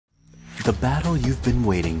The battle you've been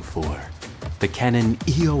waiting for. The Canon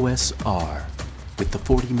EOS R with the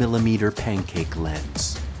 40mm pancake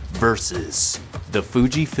lens versus the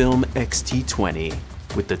Fujifilm XT20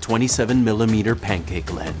 with the 27mm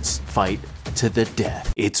pancake lens. Fight to the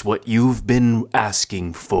death. It's what you've been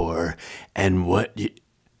asking for and what you...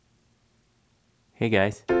 Hey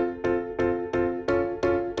guys.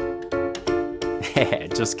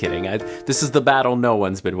 Just kidding. This is the battle no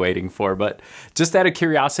one's been waiting for, but just out of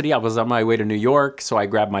curiosity, I was on my way to New York, so I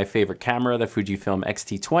grabbed my favorite camera, the Fujifilm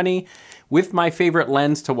XT20, with my favorite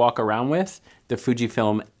lens to walk around with, the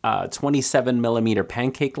Fujifilm 27mm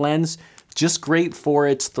pancake lens, just great for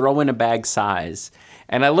its throw-in-a-bag size.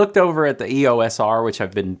 And I looked over at the EOS R, which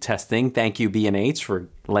I've been testing. Thank you, B&H, for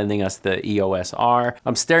lending us the EOS R.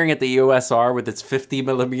 I'm staring at the EOS R with its 50mm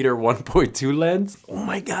 1.2 lens. Oh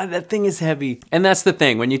my God, that thing is heavy. And that's the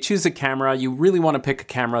thing, when you choose a camera, you really want to pick a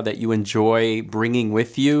camera that you enjoy bringing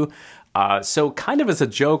with you. So kind of as a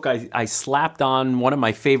joke, I slapped on one of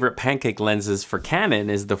my favorite pancake lenses for Canon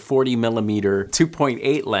is the 40mm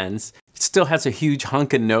 2.8 lens. It still has a huge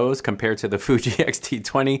hunkin' nose compared to the Fuji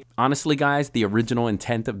X-T20. Honestly guys, the original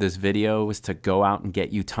intent of this video was to go out and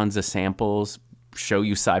get you tons of samples, show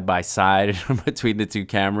you side by side between the two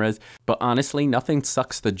cameras. But honestly, nothing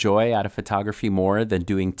sucks the joy out of photography more than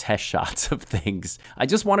doing test shots of things. I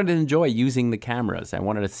just wanted to enjoy using the cameras. I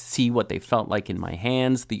wanted to see what they felt like in my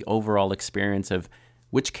hands, the overall experience of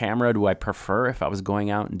which camera do I prefer if I was going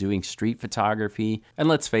out and doing street photography. And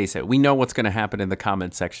let's face it, we know what's gonna happen in the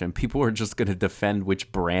comment section. People are just gonna defend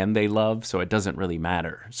which brand they love, so it doesn't really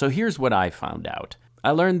matter. So here's what I found out.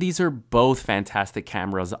 I learned these are both fantastic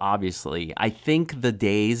cameras, obviously. I think the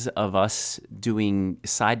days of us doing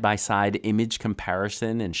side-by-side image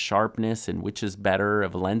comparison and sharpness and which is better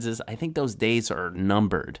of lenses, I think those days are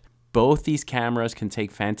numbered. Both these cameras can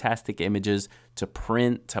take fantastic images to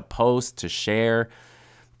print, to post, to share.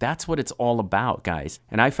 That's what it's all about, guys.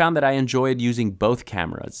 And I found that I enjoyed using both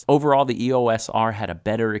cameras. Overall, the EOS R had a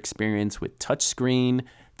better experience with touchscreen.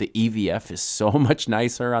 The EVF is so much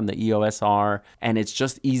nicer on the EOS R, and it's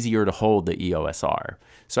just easier to hold the EOS R.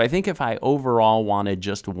 So I think if I overall wanted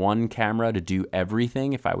just one camera to do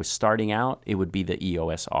everything, if I was starting out, it would be the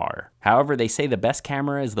EOS R. However, they say the best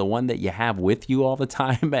camera is the one that you have with you all the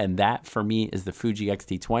time, and that for me is the Fuji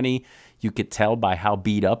X-T20. You could tell by how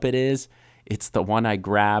beat up it is. It's the one I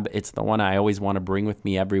grab. It's the one I always want to bring with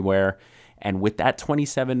me everywhere. And with that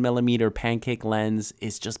 27mm pancake lens,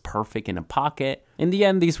 it's just perfect in a pocket. In the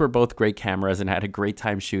end, these were both great cameras and I had a great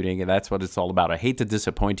time shooting, and that's what it's all about. I hate to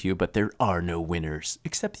disappoint you, but there are no winners,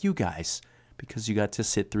 except you guys, because you got to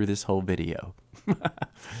sit through this whole video. All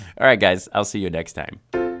right, guys, I'll see you next time.